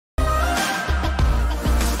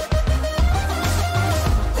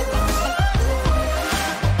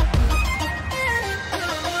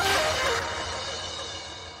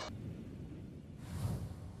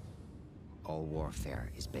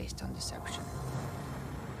based on deception.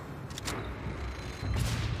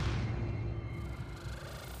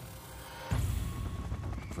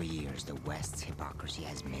 For years, the West's hypocrisy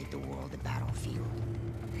has made the world a battlefield.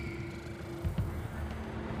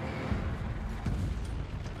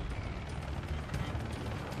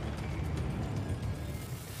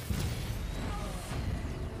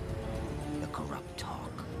 The corrupt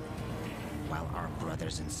talk, while our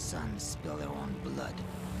brothers and sons spill their own blood.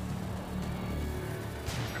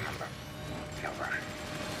 Remember, Silver.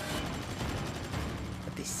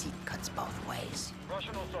 But deceit cuts both ways.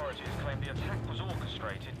 Russian authorities claim the attack was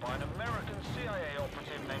orchestrated by an American CIA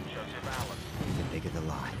operative named Joseph Allen. The bigger the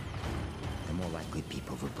lie, the more likely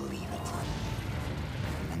people will believe it.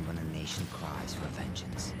 And when a nation cries for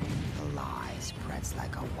vengeance, the lie spreads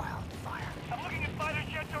like a wildfire. I'm looking at fighter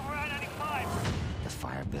jets over I-95. The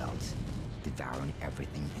fire builds, devouring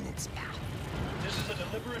everything in its path. This is a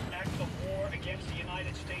deliberate act of war against the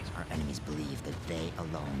United States. Our enemies believe that they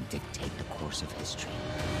alone dictate the course of history.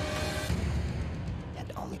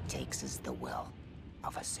 That all it takes is the will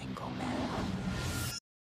of a single man.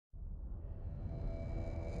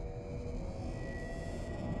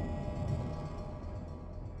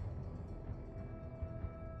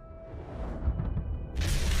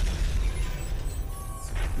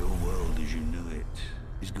 Your world as you knew it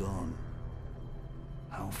is gone.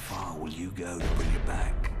 How far will you go to bring it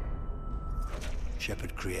back?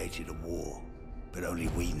 Shepard created a war, but only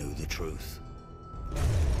we knew the truth.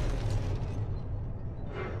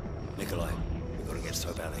 Nikolai, we gotta get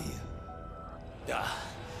Soap out of here. Ah,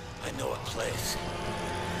 I know a place.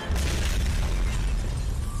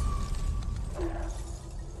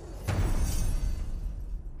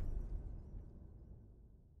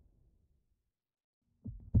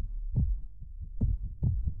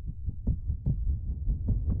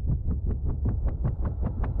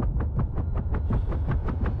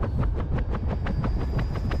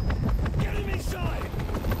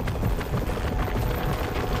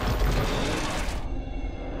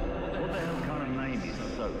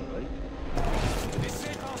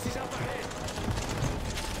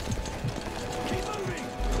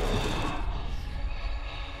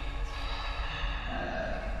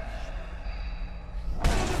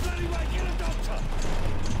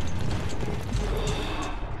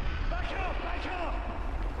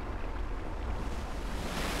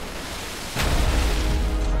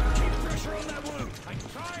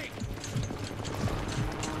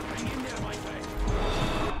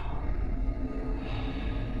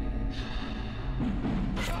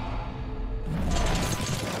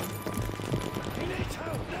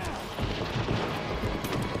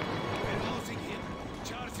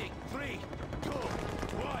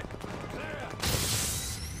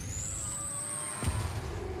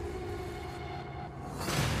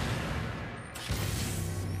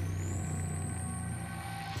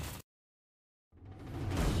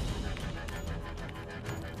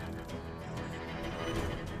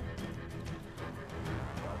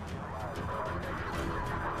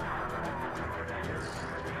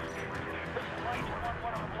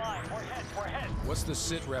 What's the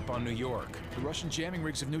sit rep on New York? The Russian jamming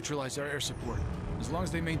rigs have neutralized our air support. As long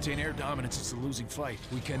as they maintain air dominance, it's a losing fight.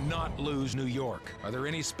 We cannot lose New York. Are there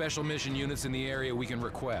any special mission units in the area we can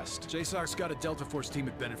request? JSOC's got a Delta Force team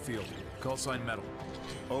at Bennett Field. Call sign Metal.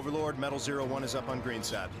 Overlord, Metal 01 is up on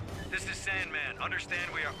Greenside. This is Sandman. Understand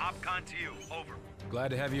we are OPCON to you. Over. Glad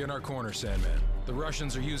to have you in our corner, Sandman. The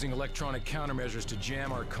Russians are using electronic countermeasures to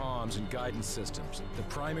jam our comms and guidance systems. The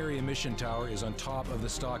primary emission tower is on top of the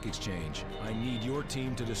stock exchange. I need your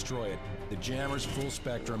team to destroy it. The jammer's full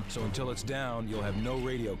spectrum, so until it's down, you'll have no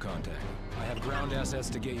radio contact. I have ground assets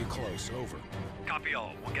to get you close. Over. Copy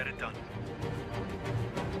all. We'll get it done.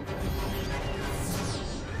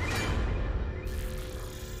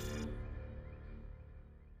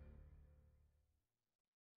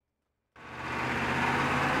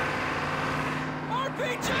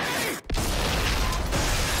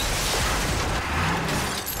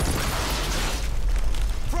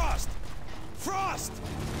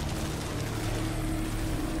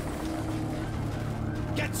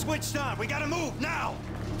 Get switched on! We gotta move, now!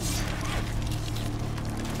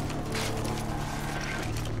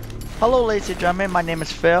 Hello ladies and gentlemen, my name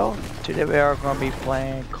is Phil. Today we are going to be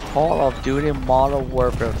playing Call of Duty Modern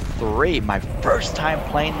Warfare 3. My first time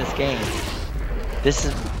playing this game. This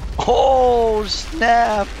is... Oh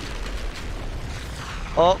snap!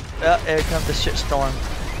 Oh, yeah, here comes the shitstorm.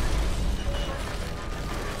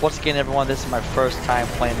 Once again everyone, this is my first time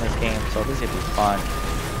playing this game, so this is going to be fun.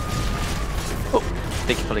 Oh,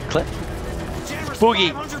 thank you for the clip.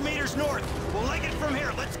 Boogie! 500 meters north. We'll leg it from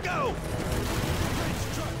here. Let's go!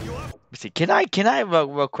 see. Can I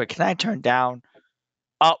real quick? Can I turn down?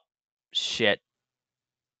 Oh, shit.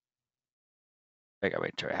 I gotta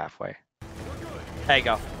wait till we're halfway. There you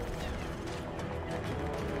go.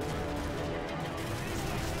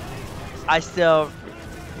 I still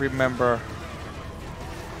remember.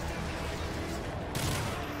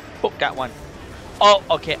 Oh, got one. Oh,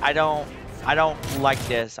 okay. I don't like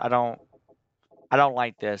this. I don't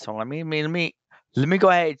like this. So let me go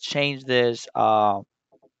ahead and change this. Where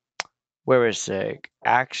is it?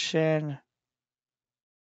 Action.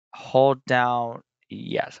 Hold down.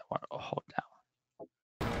 Yes, I want to hold down.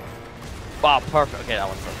 Wow, perfect. Okay, that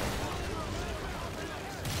one's perfect.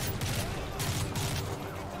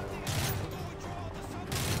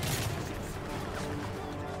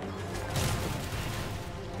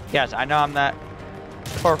 Yes, I know I'm not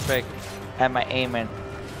perfect at my aiming.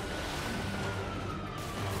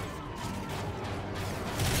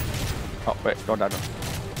 Oh, wait, don't die.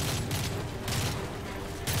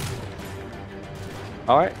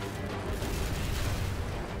 Alright.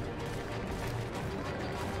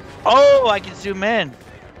 Oh, I can zoom in.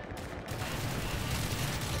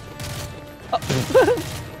 Oh,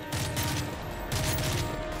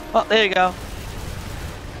 oh there you go.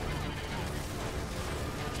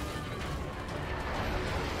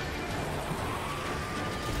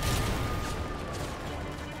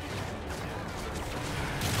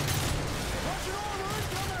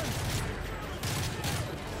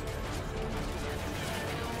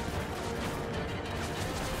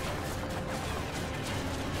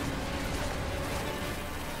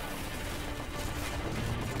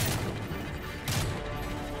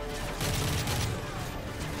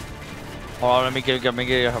 Hold on, let me get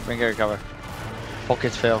a cover.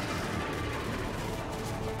 Focus fail.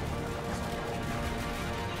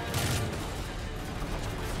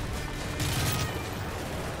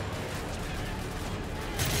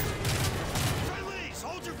 Friendlies,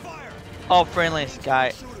 hold your fire. Oh, friendlies,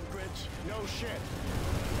 guy. No shit.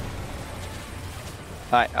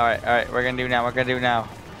 Alright, we're gonna do now. Can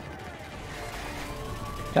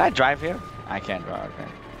I drive here? I can't drive, okay.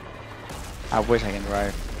 I wish I can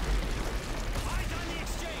drive.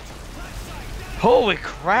 Holy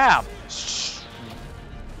crap!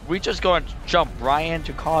 We just gonna jump right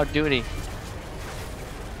into Call of Duty.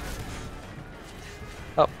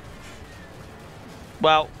 Oh.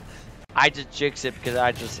 Well, I just jinxed it because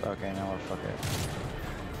I just... Okay, now fuck it.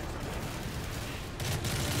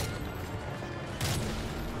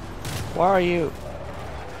 Where are you?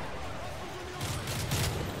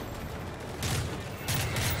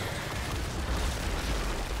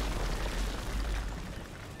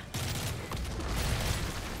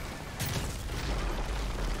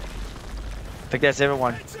 I think that's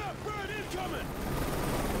everyone. Get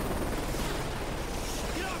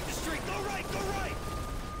off the street. Go right.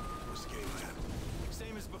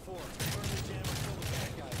 Same as before. Burn the jam full of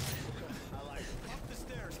bad guys. I like it. Up the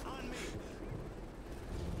stairs on me.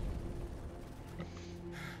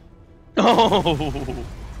 Oh!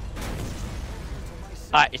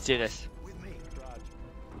 Alright, let's do this.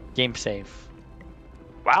 Game save.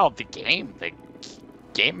 Wow, the game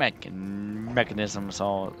mechanism is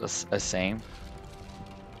all the same.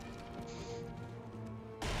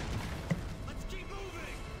 Let's keep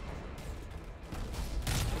moving.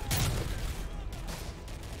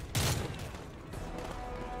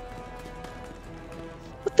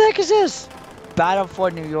 What the heck is this? Battle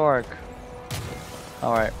for New York.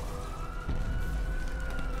 Alright.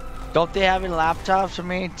 Don't they have any laptops for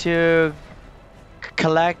me to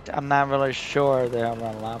collect? I'm not really sure they have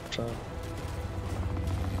a laptop.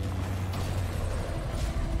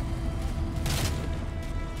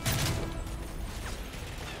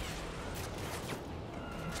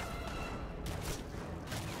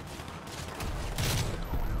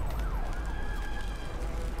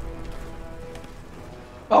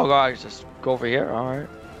 Oh guys, just go over here, alright.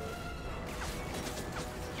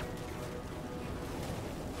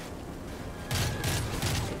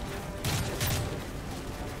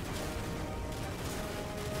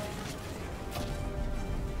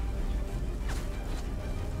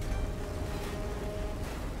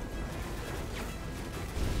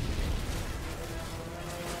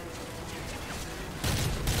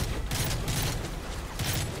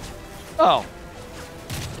 Oh.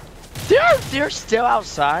 They're still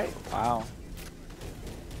outside? Wow.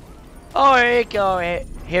 Oh, here you go.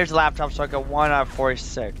 Here's the laptop circuit 1 out of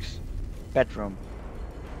 46. Bedroom.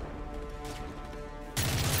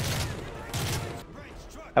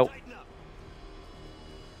 Oh.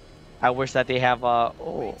 I wish that they have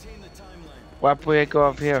oh. Why would we go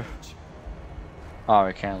up here? Oh,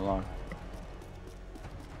 we can't alone.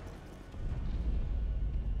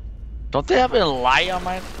 Don't they have a light on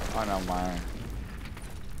my... Oh, no, mine.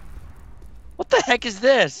 What the heck is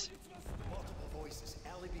this?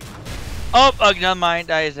 Oh, never mind.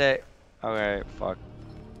 That is it. Okay, fuck.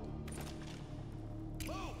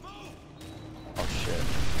 Oh, shit.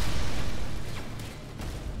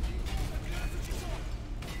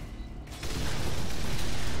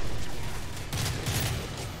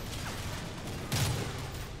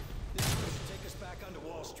 Take us back onto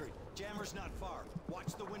Wall Street. Jammer's not far.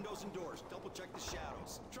 Watch the windows and doors. Double check the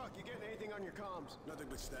shadows. Truck, you getting anything on your comms? Nothing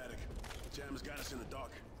but static. Jam's got us in the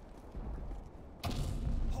dark.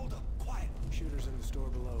 Hold up, quiet. Shooters in the store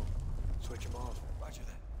below. Switch them off. Roger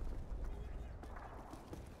that.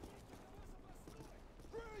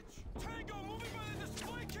 Bridge! Tango moving by the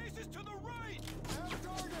display cases to the right! Have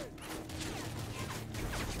target!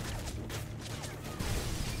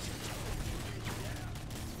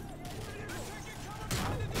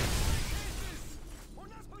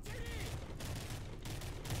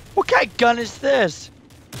 What kind of gun is this?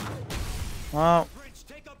 Oh. Bridge,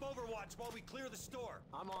 take up Overwatch while we clear the store.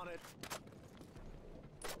 I'm on it.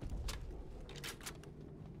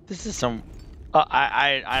 This is some...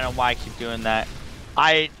 I don't know why I keep doing that.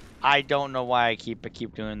 I don't know why I keep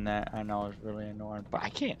doing that. I know it's really annoying, but I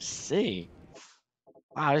can't see.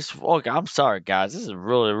 Wow, this... Okay, I'm sorry, guys. This is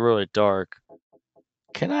really, really dark.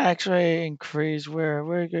 Can I actually increase... Where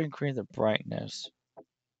are you going to increase the brightness?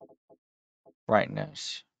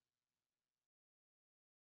 Brightness.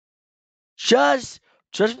 Just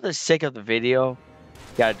for the sake of the video.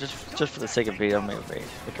 Yeah, just for the sake of video, I'm gonna make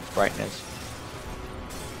a brightness.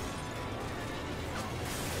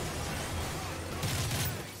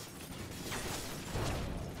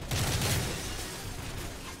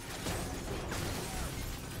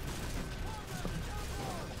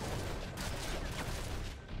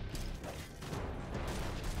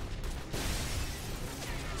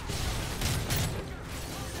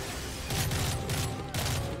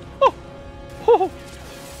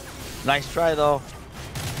 Nice try though.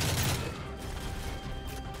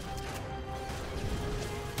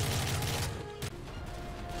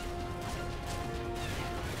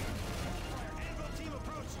 Anvil team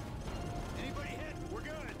approaching. Anybody hit? We're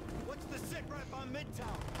good. What's the sit rep on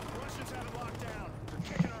Midtown? Russians have it locked down. They're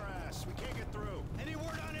kicking our ass. We can't get through. Any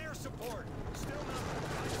word on air support? Still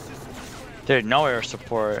nothing. Systems are scrambled. There's no air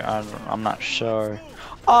support. I'm not sure.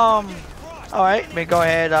 Alright, let me go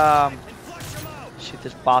ahead, shoot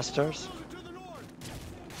this bastards.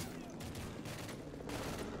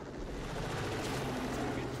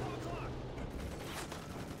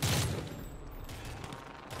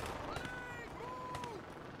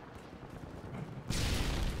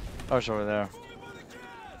 Oh, it's over there.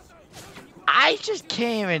 I just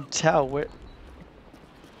can't even tell where...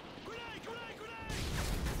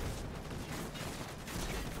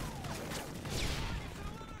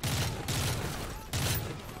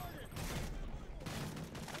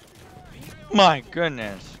 My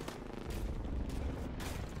goodness.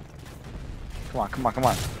 Come on, come on, come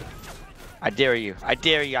on. I dare you. I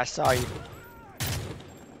dare you. I saw you.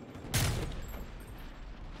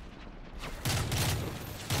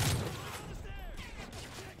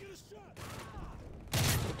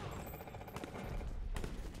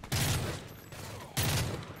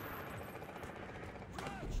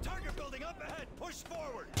 Target building up ahead. Push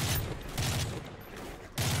forward.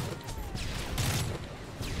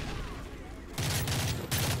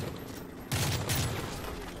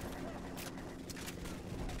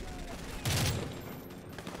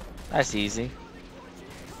 That's easy.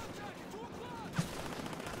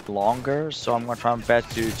 Longer, so I'm gonna try my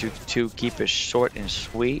best to keep it short and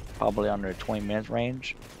sweet, probably under 20 minutes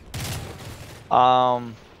range.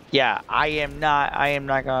 Yeah, I am not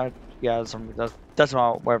gonna, yeah, that's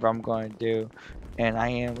not whatever I'm going to do, and I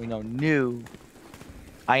am, new.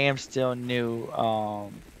 I am still new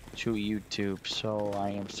to YouTube, so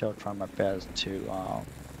I am still trying my best to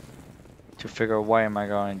figure out what am I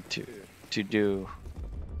going to do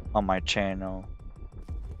on my channel.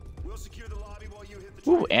 We'll secure the lobby while you hit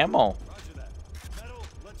the Ooh, ammo. Roger that. Metal,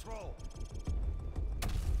 let's roll.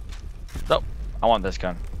 Nope, I want this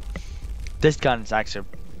gun. This gun is actually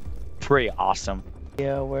pretty awesome.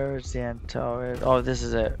 Yeah, where is the intel? Oh, this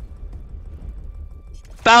is it.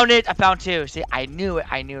 Found it! I found two. See, I knew it.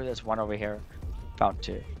 I knew there's one over here. Found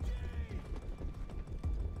two.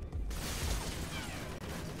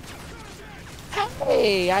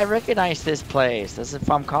 Hey, I recognize this place. This is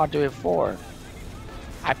from Call of Duty 4.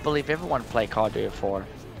 I believe everyone played Call of Duty 4.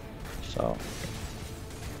 So.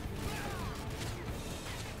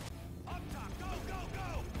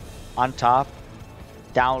 On top.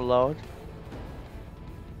 Download.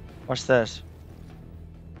 What's this?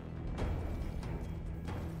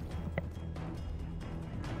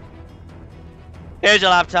 Here's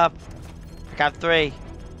your laptop. I got 3.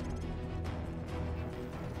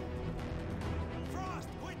 Frost,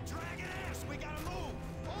 quit dragging ass. We gotta move.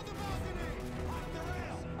 Hold the balcony. Lock the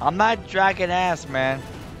rail. I'm not dragging ass, man.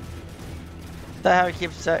 What the hell he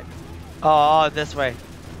keeps saying? Oh, this way.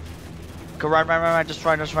 Go run. Just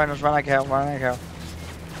run like hell. Run like hell.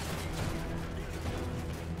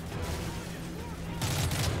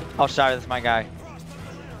 Oh, sorry, that's my guy. Frost, up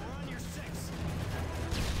the ladder. We're on your 6.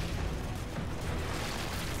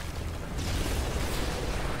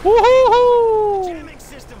 Woohoo! Jamming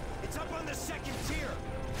system. It's up on the 2nd tier.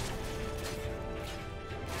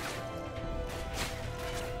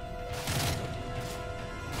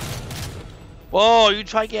 Whoa, you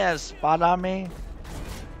try to get a spot on me?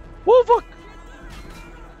 Whoa, fuck!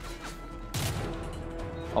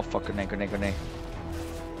 Oh, fuck, grenade.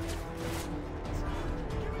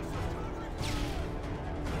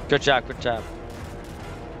 Good job.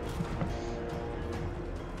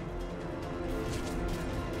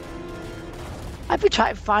 I've been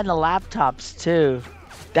trying to find the laptops too.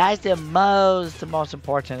 That's the most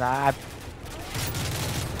important. Whoa.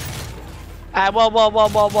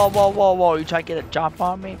 You trying to get a jump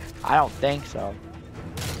on me? I don't think so.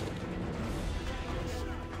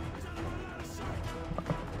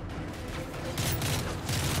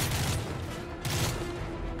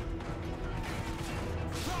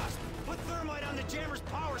 Frost, put thermite on the jammer's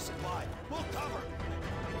power supply. We'll cover.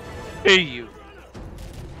 Hey, you.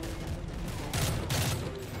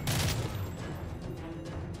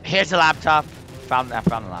 Here's the laptop. I found the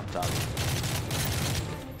laptop.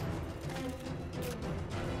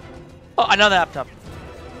 Oh, another laptop.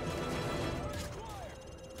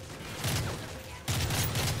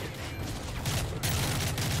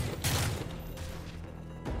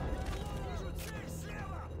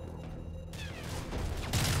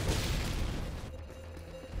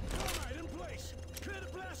 Thermite in place. Clear the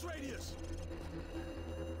blast radius.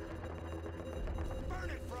 Burn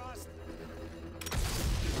it, Frost.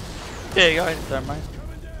 There you go, thermite.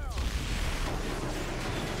 Coming down.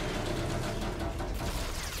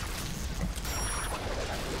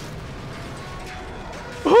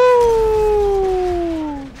 Woo!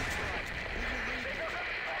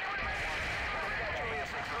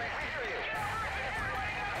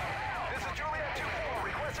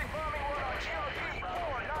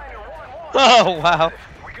 Oh, wow.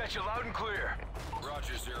 We got you loud and clear.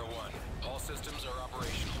 Roger, 01. All systems are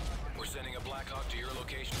operational. We're sending a Black Hawk to your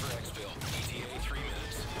location for exfil. ETA 3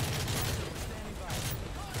 minutes.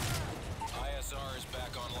 ISR is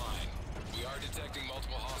back online. We are detecting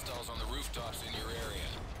multiple hostiles on the rooftops in your area.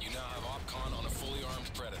 You now have OpCon on a fully armed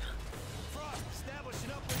Predator. Frost, establish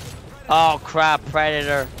an uplink with the Predator. Oh, crap,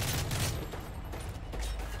 Predator.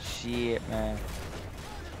 Shit, man.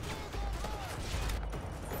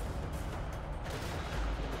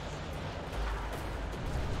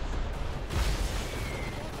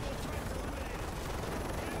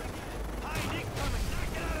 High Nick coming.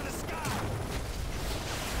 Knock it out of the sky.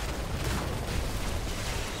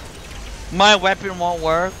 My weapon won't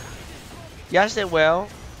work. Yes, it will.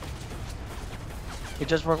 It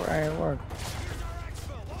just won't work. Here's our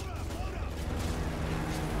exfil. Load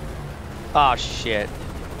up. Oh, shit.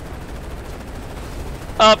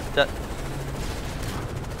 Up the.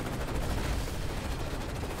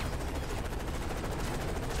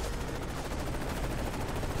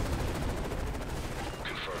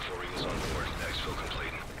 Confirmed for Eagles on board. Exfil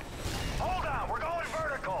complete. Hold on, we're going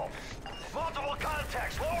vertical. Multiple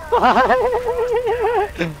contacts, lower.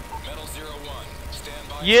 Metal 01. Stand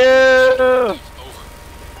by. Yeah. Over.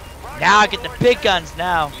 Now I get the big guns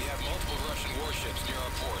now. We have multiple Russian warships near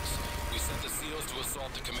our ports. We sent the SEALs to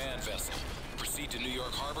assault the command vessel. Proceed to New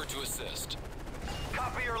York Harbor to assist.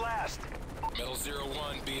 Copy your last. Metal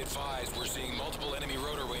 01, be advised, we're seeing multiple enemy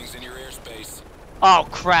rotor wings in your airspace. Oh,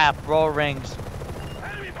 crap. Roll rings.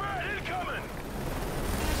 Enemy bird incoming.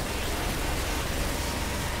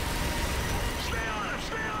 Stay on him,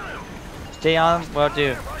 stay on him. Stay on. Will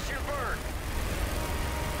do. Russian bird.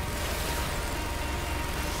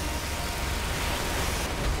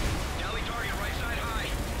 Galley target right side high.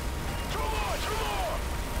 Two more.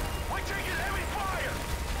 We're taking heavy fire.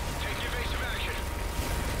 Take evasive action.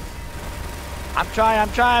 I'm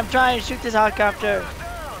trying to shoot this helicopter.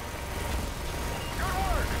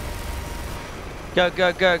 Down. Good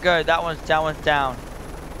work. Good. That one's down.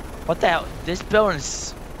 What the hell? This building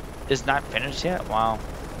is not finished yet? Wow.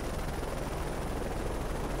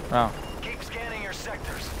 Oh. Keep scanning your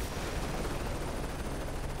sectors.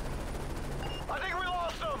 I think we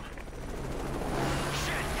lost them.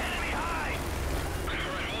 Shit, enemy high.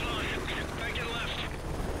 Alright, hold on. Back and left.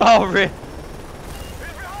 Oh, really? He's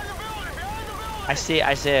behind the building, I see it,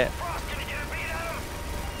 I see it. Frost, can you get a beat at him?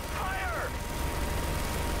 Fire!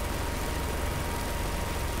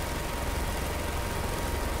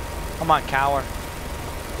 Come on, cower.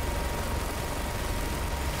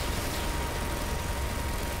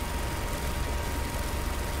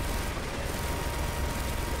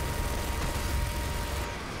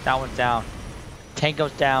 That one's down.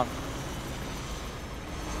 Tango's down.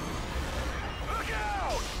 Look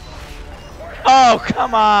out! Oh,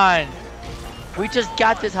 come on! We just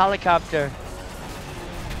got this helicopter.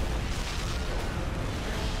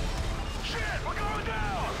 Shit, we're going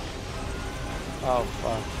down! Oh,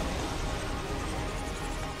 fuck.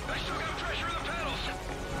 I still got pressure in the pedals.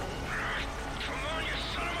 Come on, you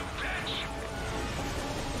son of a bitch!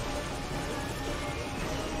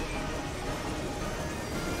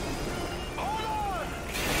 Hold on!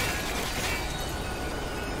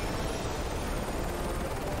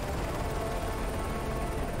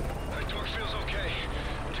 That torque feels okay.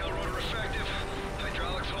 Tail rotor effective.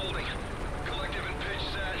 Hydraulics holding. Collective and pitch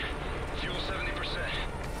set. Fuel 70%.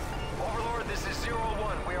 Overlord, this is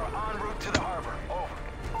 0-1. We are en route to the harbor. Over.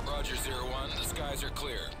 Roger, 0-1. The skies are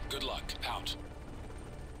clear. Good luck. Out.